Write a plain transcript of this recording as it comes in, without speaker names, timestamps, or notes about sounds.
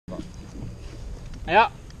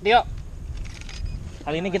Ayo, Tio.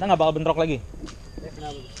 Kali ini kita nggak bakal bentrok lagi.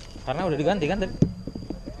 Karena udah diganti kan tadi.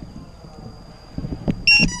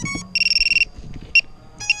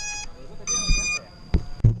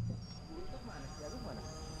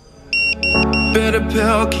 Bitter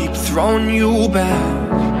pill keep throwing you back.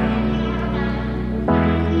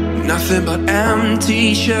 Nothing but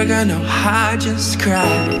empty sugar, no high, just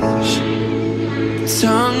crash.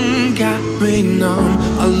 Tongue got me numb,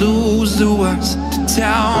 I lose the words to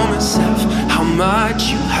tell myself how much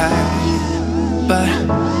you hurt. But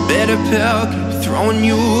bitter pill keep throwing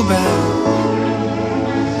you back.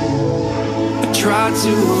 I tried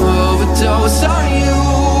to overdose on you,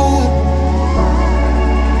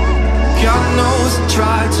 God knows I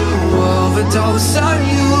tried to overdose on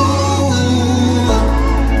you.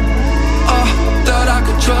 Oh, thought I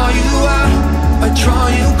could draw you out, I draw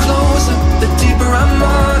you closer. The deeper I'm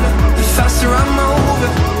on it, the faster I'm over.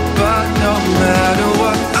 But no matter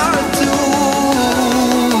what I do,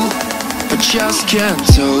 I just can't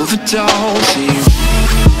overdose you.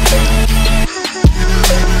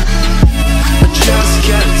 I just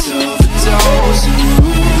can't overdose you.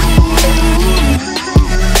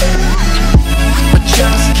 I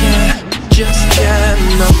just can't,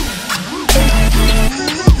 no.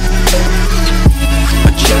 I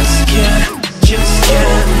just can't, no.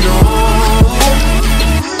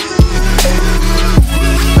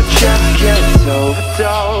 I just can't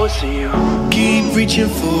overdose on you. Keep reaching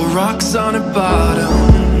for rocks on the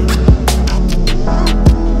bottom,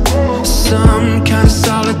 some kind of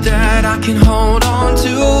solid that I can hold on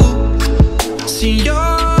to. See,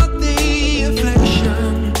 you're the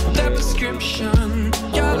affliction, that prescription,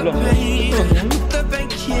 you're the pain, the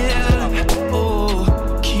painkiller. Oh,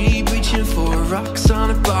 keep reaching for rocks on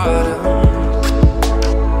the bottom.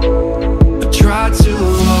 I tried to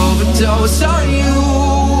overdose on you,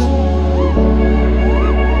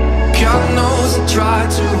 God knows I tried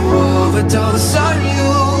to overdose on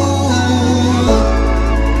you.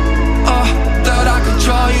 Oh, thought I could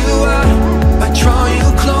draw you out, I draw you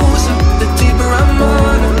closer. The deeper I'm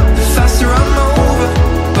on it, the faster I'm over.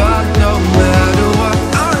 But no matter what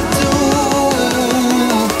I do,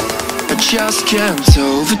 I just can't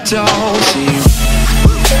overdose you.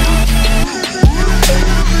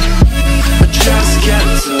 I just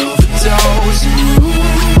can't overdose you.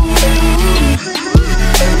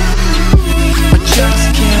 I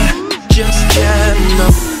just can't, no.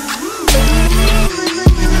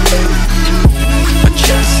 I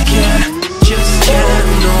just can't,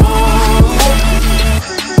 no.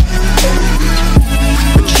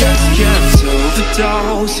 I just can't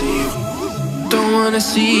overdose you. Don't wanna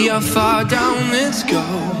see how far down this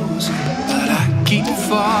goes, but I keep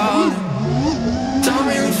falling. Don't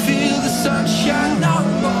really feel the sunshine now.